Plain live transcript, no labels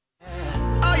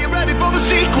the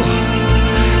sequel.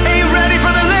 Ain't ready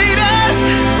for the latest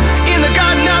in the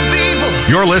garden of evil.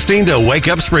 You're listening to Wake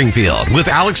Up Springfield with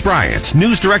Alex Bryant,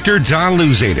 news director Don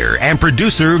Luzader, and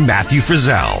producer Matthew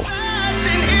Frizzell.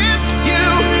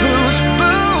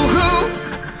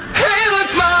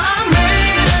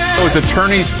 With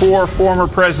attorneys for former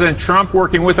President Trump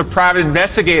working with a private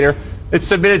investigator that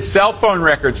submitted cell phone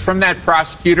records from that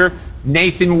prosecutor,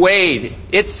 Nathan Wade.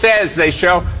 It says they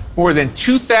show more than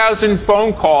 2,000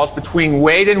 phone calls between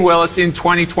Wade and Willis in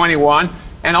 2021.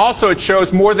 And also it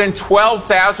shows more than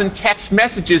 12,000 text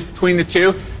messages between the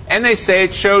two. And they say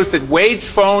it shows that Wade's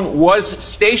phone was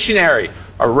stationary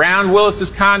around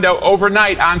Willis's condo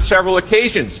overnight on several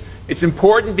occasions. It's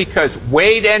important because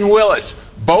Wade and Willis,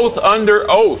 both under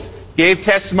oath, gave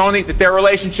testimony that their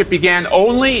relationship began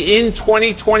only in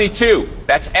 2022.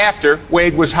 That's after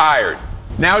Wade was hired.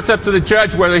 Now it's up to the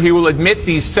judge whether he will admit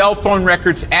these cell phone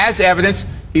records as evidence.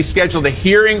 He's scheduled a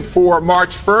hearing for March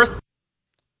 1st.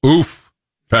 Oof.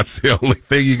 That's the only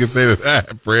thing you can say to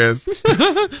that, Friz.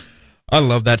 I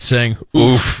love that saying.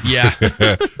 Oof. Yeah.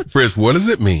 Friz, what does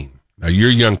it mean? Now, you're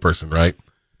a young person, right?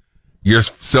 Your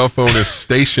cell phone is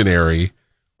stationary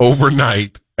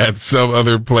overnight at some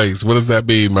other place. What does that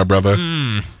mean, my brother?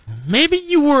 Maybe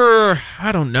you were,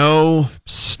 I don't know,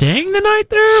 staying the night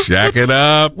there? Shack it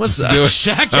up. What's up?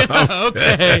 Shack it up.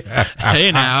 Okay.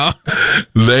 Hey, now.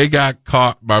 They got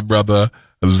caught, my brother.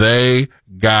 They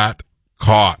got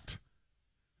caught.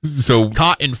 So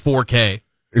caught in 4K.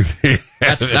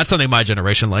 That's something my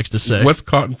generation likes to say. What's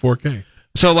caught in 4K?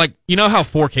 So, like, you know how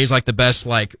 4K is like the best,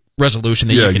 like, resolution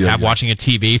that you can have watching a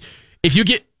TV? If you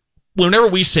get, whenever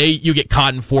we say you get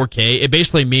caught in 4K, it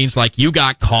basically means like you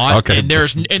got caught, and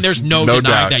there's no denying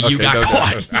doubt. that you got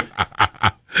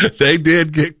caught. They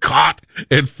did get caught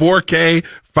in 4K,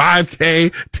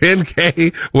 5K,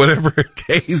 10K, whatever it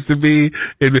pays to be.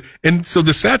 And so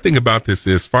the sad thing about this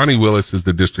is Fani Willis is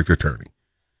the district attorney.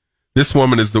 This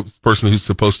woman is the person who's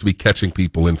supposed to be catching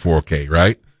people in 4K,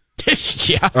 right?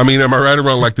 Yeah. I mean, am I right or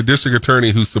wrong? Like the district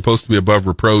attorney who's supposed to be above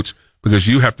reproach because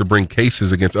you have to bring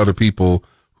cases against other people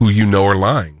who you know are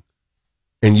lying.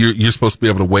 And you're supposed to be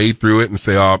able to wade through it and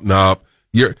say, oh, no,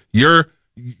 your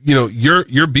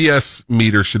BS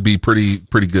meter should be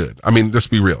pretty good. I mean, let's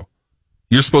be real.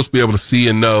 You're supposed to be able to see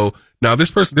and know, now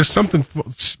this person, there's something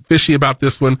fishy about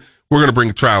this one. We're going to bring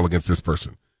a trial against this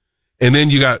person. And then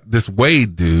you got this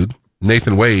Wade dude,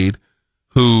 Nathan Wade,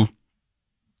 who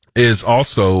is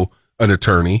also an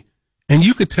attorney. And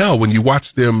you could tell when you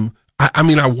watch them.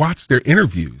 I watched their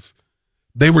interviews.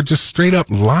 They were just straight up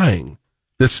lying.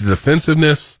 This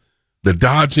defensiveness, the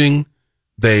dodging.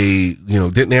 They,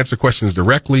 didn't answer questions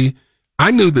directly.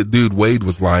 I knew that dude Wade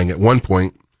was lying at one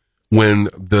point when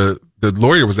the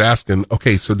lawyer was asking,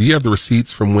 okay, so do you have the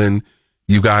receipts from when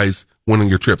you guys went on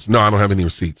your trips? No, I don't have any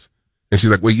receipts. And she's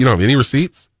like, wait, you don't have any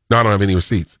receipts? No, I don't have any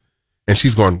receipts. And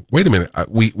she's going, wait a minute.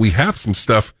 We have some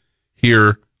stuff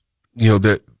here,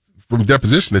 that from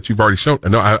deposition that you've already shown.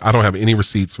 No, I don't have any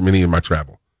receipts from any of my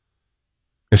travel.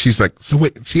 And she's like, so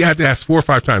wait, she had to ask 4 or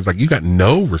 5 times, like, you got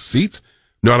no receipts?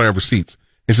 No, I don't have receipts.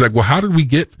 And she's like, well, how did we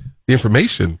get the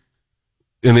information?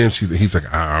 And then he's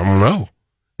like, I don't know.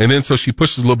 And then so she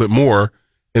pushes a little bit more,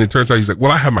 and it turns out he's like,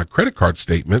 well, I have my credit card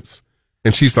statements.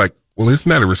 And she's like, well, isn't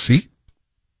that a receipt?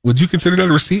 Would you consider that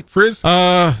a receipt, Friz?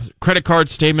 Credit card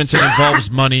statements, it involves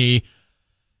money.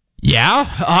 Yeah,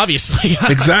 obviously.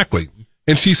 Exactly.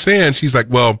 And she's like,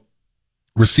 well,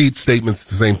 receipt statements,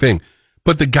 the same thing.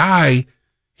 But the guy,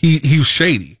 he was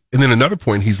shady. And then another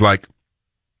point, he's like,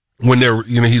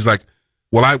 he's like,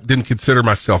 well, I didn't consider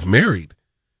myself married.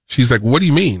 She's like, what do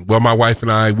you mean? Well, my wife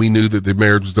and I, we knew that the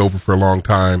marriage was over for a long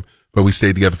time, but we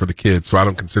stayed together for the kids. So I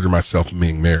don't consider myself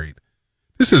being married.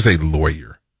 This is a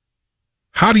lawyer.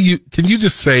 Can you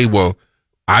just say, well,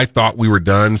 I thought we were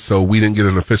done, so we didn't get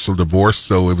an official divorce,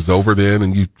 so it was over then,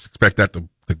 and you expect that to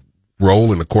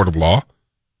roll in the court of law?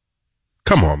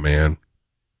 Come on, man.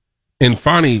 And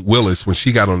Fani Willis, when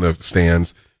she got on the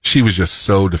stands, she was just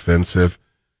so defensive.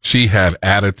 She had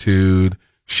attitude.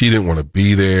 She didn't want to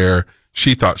be there.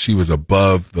 She thought she was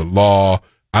above the law.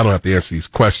 I don't have to answer these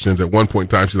questions. At one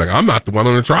point in time, she's like, I'm not the one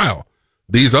on the trial.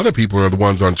 These other people are the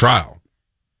ones on trial.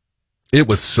 It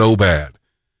was so bad.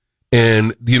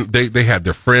 And they had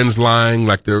their friends lying.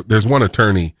 Like there's one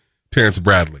attorney, Terrence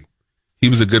Bradley. He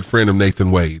was a good friend of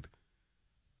Nathan Wade.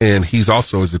 And he's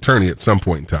also his attorney at some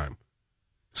point in time.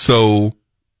 So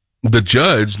the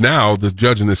judge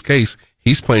in this case,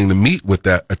 he's playing the meat with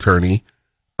that attorney,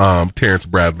 Terrence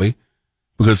Bradley,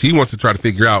 because he wants to try to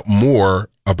figure out more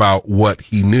about what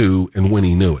he knew and when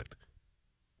he knew it.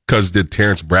 Because did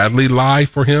Terrence Bradley lie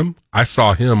for him? I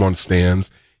saw him on stands.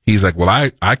 He's like,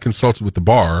 well, I consulted with the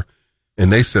bar,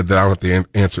 And they said that I don't have to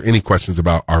answer any questions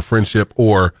about our friendship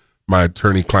or my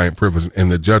attorney-client privilege.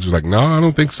 And the judge was like, no, I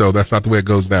don't think so. That's not the way it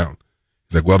goes down.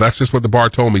 He's like, well, that's just what the bar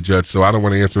told me, Judge, so I don't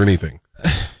want to answer anything.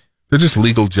 They're just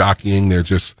legal jockeying. They're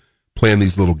just playing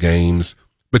these little games.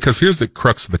 Because here's the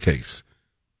crux of the case.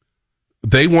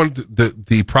 They want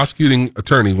the prosecuting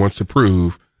attorney wants to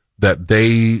prove that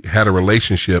they had a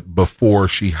relationship before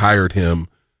she hired him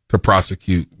to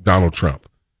prosecute Donald Trump.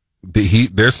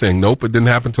 They're saying, nope, it didn't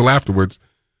happen till afterwards,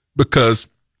 because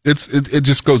it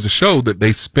just goes to show that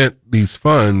they spent these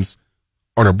funds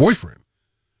on her boyfriend.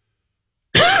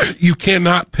 You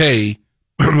cannot pay,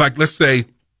 like, let's say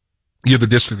you're the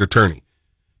district attorney.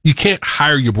 You can't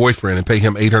hire your boyfriend and pay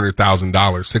him $800,000,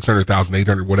 $600,000,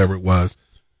 $800,000, whatever it was,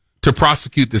 to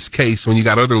prosecute this case when you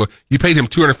got you paid him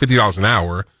 $250 an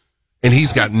hour, and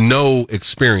he's got no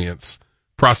experience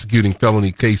prosecuting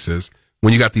felony cases.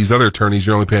 When you got these other attorneys,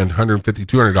 you're only paying $150,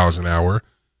 $200 an hour.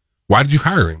 Why did you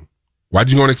hire him? Why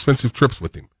did you go on expensive trips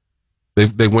with him?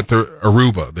 They went to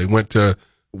Aruba. They went to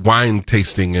wine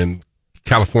tasting in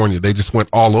California. They just went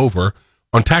all over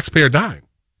on taxpayer dime.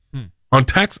 On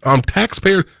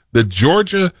taxpayer, the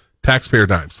Georgia taxpayer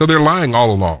dime. So they're lying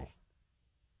all along.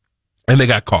 And they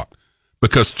got caught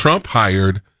because Trump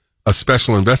hired a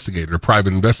special investigator, a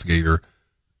private investigator,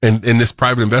 and this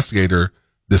private investigator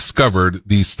discovered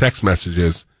these text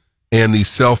messages and these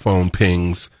cell phone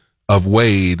pings of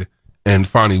Wade and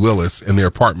Fani Willis in their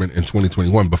apartment in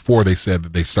 2021 before they said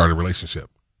that they started a relationship.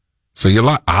 So you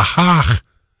lied. Aha,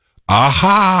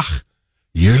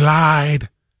 you lied.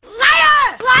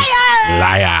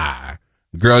 Liar.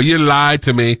 Girl, you lied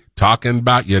to me talking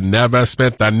about you never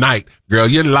spent the night. Girl,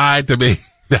 you lied to me.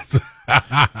 That's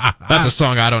a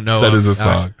song I don't know. That is a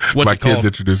song. My kids called?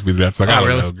 Introduced me to that song. I don't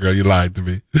really? know. Girl, you lied to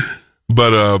me.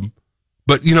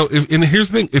 But you know, and here's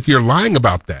the thing. If you're lying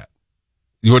about that,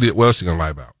 what else are you going to lie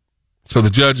about? So the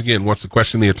judge, again, wants to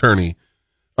question the attorney,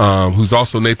 who's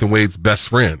also Nathan Wade's best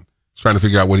friend. He's trying to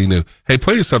figure out what he knew. Hey,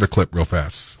 play this other clip real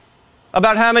fast.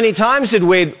 About how many times did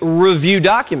Wade review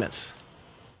documents?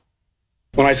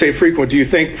 When I say frequent, do you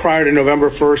think prior to November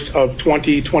 1st of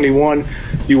 2021,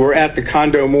 you were at the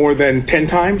condo more than 10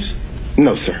 times?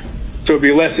 No, sir. So it'd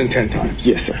be less than 10 times?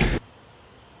 Yes, sir.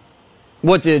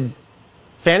 What did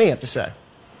Fani have to say?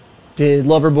 Did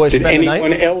Loverboy spend the night?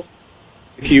 Did anyone else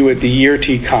with you at the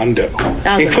Yerty condo,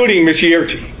 including Miss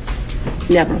Yerty?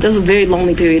 Never. This was a very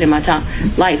lonely period in my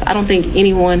life. I don't think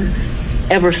anyone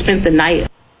ever spent the night.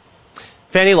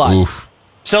 Fani lied. Oof.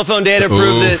 Cell phone data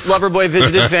proved that Loverboy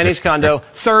visited Fani's condo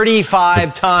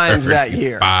 35 times that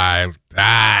year. 5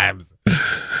 times.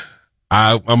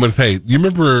 I'm going to say, you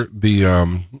remember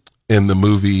in the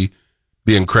movie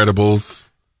The Incredibles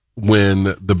when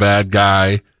the bad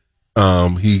guy,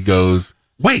 he goes,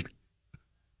 wait,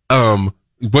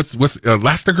 what's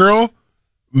Elastigirl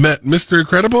met Mr.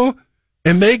 Incredible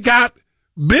and they got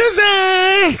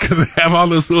busy because they have all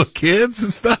those little kids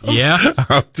and stuff. Yeah.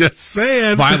 I'm just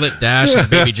saying. Violet Dash and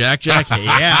Baby Jack.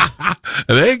 Yeah.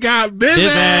 They got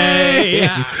busy.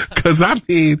 Because, I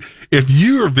mean, if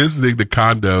you are visiting the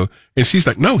condo and she's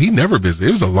like, no, he never visited.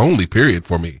 It was a lonely period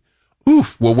for me.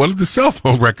 Oof. Well, what are the cell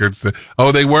phone records?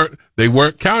 Oh, they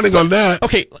weren't counting on that.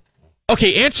 Okay.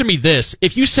 Answer me this.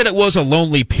 If you said it was a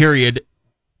lonely period,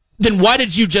 then why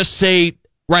did you just say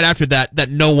right after that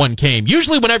no one came?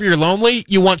 Usually whenever you're lonely,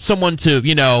 you want someone to,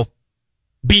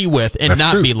 be with and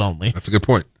not be lonely. That's a good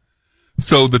point.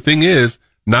 So the thing is,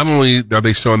 not only are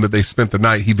they showing that they spent the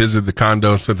night, he visited the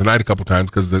condo and spent the night a couple times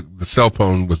because the cell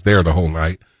phone was there the whole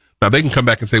night. Now they can come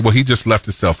back and say, well, he just left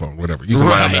his cell phone, whatever. You can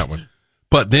lie on that one.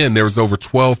 But then there was over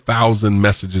 12,000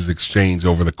 messages exchanged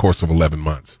over the course of 11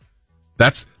 months.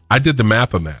 I did the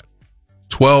math on that.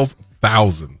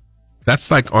 12,000. That's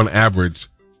like on average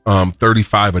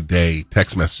 35 a day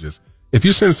text messages. If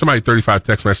you're sending somebody 35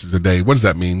 text messages a day, what does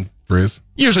that mean, Frizz?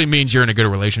 Usually means you're in a good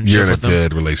relationship with them. You're in a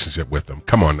good relationship with them.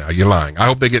 Come on now, you're lying. I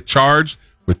hope they get charged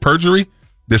with perjury.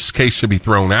 This case should be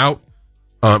thrown out.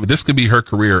 This could be her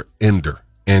career ender.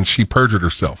 And she perjured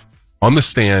herself on the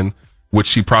stand, which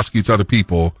she prosecutes other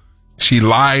people. She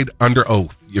lied under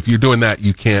oath. If you're doing that,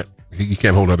 you can't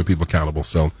hold other people accountable.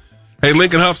 So, hey,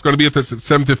 Lincoln Huff's going to be with us at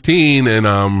 7:15,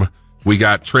 and we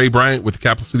got Trey Bryant with the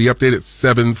Capital City Update at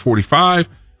 7:45.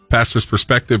 Pastor's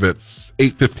Perspective at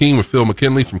 8:15 with Phil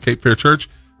McKinley from Cape Fear Church.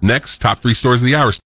 Next, top 3 stories of the hour.